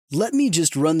"Let me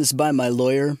just run this by my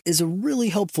lawyer" is a really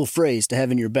helpful phrase to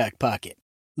have in your back pocket.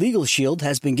 Legal Shield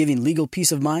has been giving legal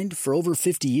peace of mind for over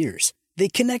 50 years. They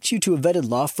connect you to a vetted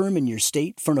law firm in your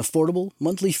state for an affordable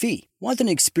monthly fee. Want an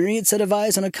experienced set of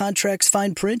eyes on a contract's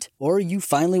fine print? Or you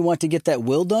finally want to get that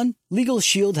will done? Legal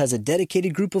Shield has a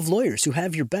dedicated group of lawyers who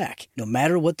have your back, no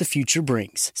matter what the future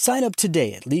brings. Sign up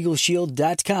today at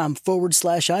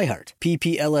LegalShield.com/iHeart.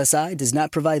 PPLSI does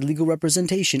not provide legal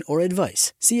representation or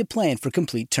advice. See a plan for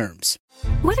complete terms.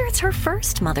 Whether it's her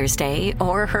first Mother's Day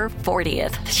or her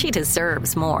 40th, she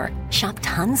deserves more. Shop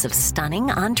tons of stunning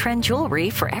on-trend jewelry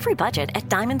for every budget at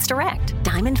Diamonds Direct.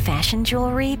 Diamond fashion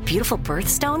jewelry, beautiful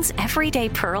birthstones, everyday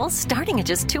pearls starting at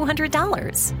just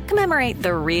 $200. Commemorate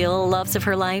the real loves of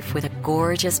her life with a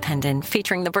gorgeous pendant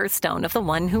featuring the birthstone of the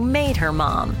one who made her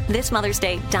mom. This Mother's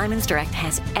Day, Diamonds Direct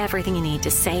has everything you need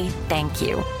to say thank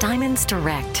you. Diamonds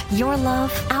Direct. Your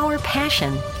love, our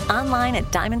passion. Online at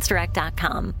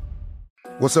diamondsdirect.com.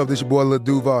 What's up, this your boy Lil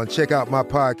Duval, and check out my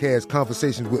podcast,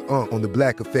 Conversations with Unc, on the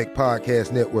Black Effect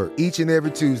Podcast Network. Each and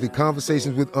every Tuesday,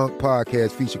 Conversations with Unc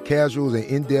podcast feature casuals and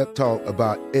in-depth talk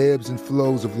about ebbs and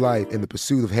flows of life and the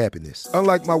pursuit of happiness.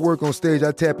 Unlike my work on stage,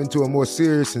 I tap into a more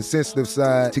serious and sensitive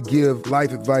side to give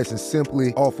life advice and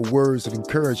simply offer words of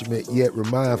encouragement, yet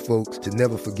remind folks to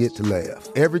never forget to laugh.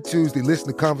 Every Tuesday, listen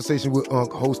to Conversation with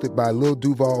Unc, hosted by Lil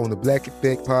Duval on the Black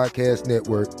Effect Podcast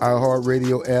Network,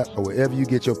 iHeartRadio app, or wherever you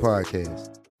get your podcasts.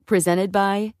 Presented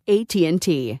by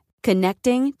AT&T.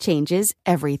 Connecting changes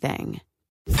everything.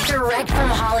 Direct from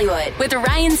Hollywood with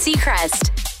Ryan Seacrest.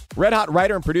 Red Hot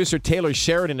writer and producer Taylor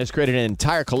Sheridan has created an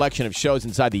entire collection of shows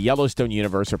inside the Yellowstone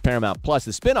universe for Paramount Plus.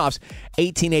 The spinoffs,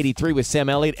 1883 with Sam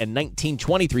Elliott and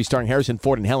 1923 starring Harrison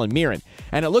Ford and Helen Mirren.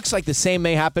 And it looks like the same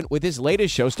may happen with his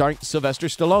latest show starring Sylvester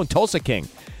Stallone, Tulsa King.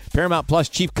 Paramount Plus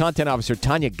Chief Content Officer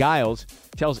Tanya Giles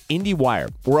tells IndieWire,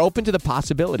 "We're open to the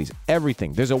possibilities,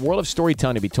 everything. There's a world of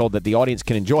storytelling to be told that the audience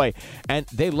can enjoy, and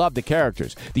they love the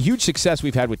characters. The huge success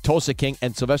we've had with Tulsa King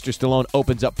and Sylvester Stallone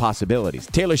opens up possibilities.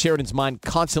 Taylor Sheridan's mind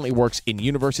constantly works in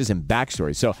universes and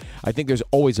backstories, so I think there's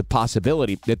always a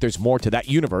possibility that there's more to that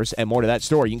universe and more to that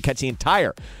story. You can catch the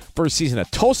entire first season of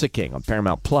Tulsa King on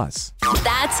Paramount Plus."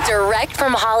 That's direct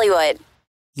from Hollywood.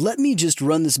 "Let me just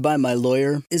run this by my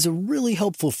lawyer" is a really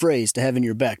helpful phrase to have in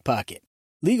your back pocket.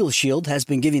 Legal Shield has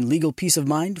been giving legal peace of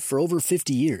mind for over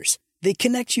 50 years. They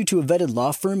connect you to a vetted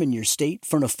law firm in your state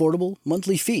for an affordable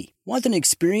monthly fee. Want an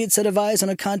experienced set of eyes on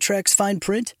a contract's fine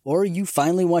print? Or you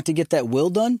finally want to get that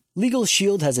will done? Legal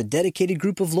Shield has a dedicated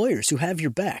group of lawyers who have your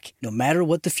back, no matter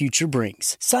what the future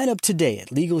brings. Sign up today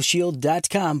at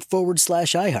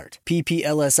LegalShield.com/iHeart.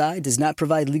 PPLSI does not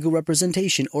provide legal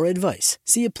representation or advice.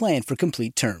 See a plan for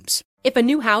complete terms. If a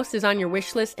new house is on your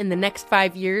wish list in the next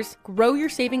 5 years, grow your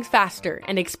savings faster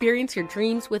and experience your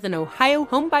dreams with an Ohio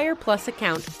Homebuyer Plus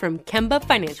account from Kemba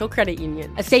Financial Credit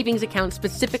Union. A savings account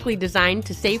specifically designed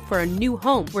to save for a new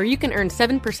home, where you can earn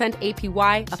 7%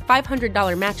 APY, a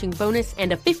 $500 matching bonus,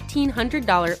 and a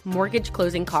 $1,500 mortgage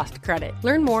closing cost credit.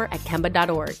 Learn more at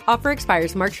Kemba.org. Offer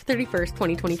expires March 31st,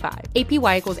 2025.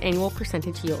 APY equals annual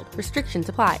percentage yield. Restrictions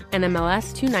apply.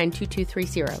 NMLS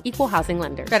 292230. Equal housing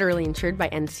lender. Federally insured by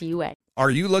NCUA. Are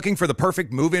you looking for the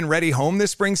perfect move-in ready home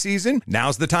this spring season?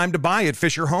 Now's the time to buy at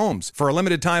Fisher Homes. For a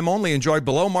limited time only, enjoy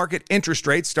below-market interest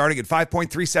rates starting at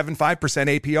 5.375%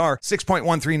 APR,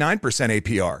 6.139%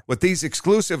 APR. With these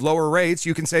exclusive lower rates,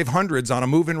 you can save hundreds on a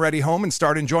move-in ready home and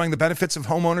start enjoying the benefits of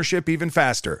home ownership even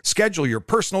faster. Schedule your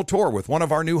personal tour with one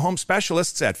of our new home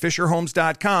specialists at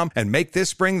FisherHomes.com and make this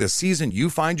spring the season you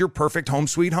find your perfect home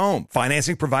sweet home.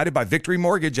 Financing provided by Victory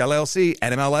Mortgage, LLC,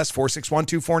 NMLS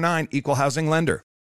 461249, Equal Housing Lender.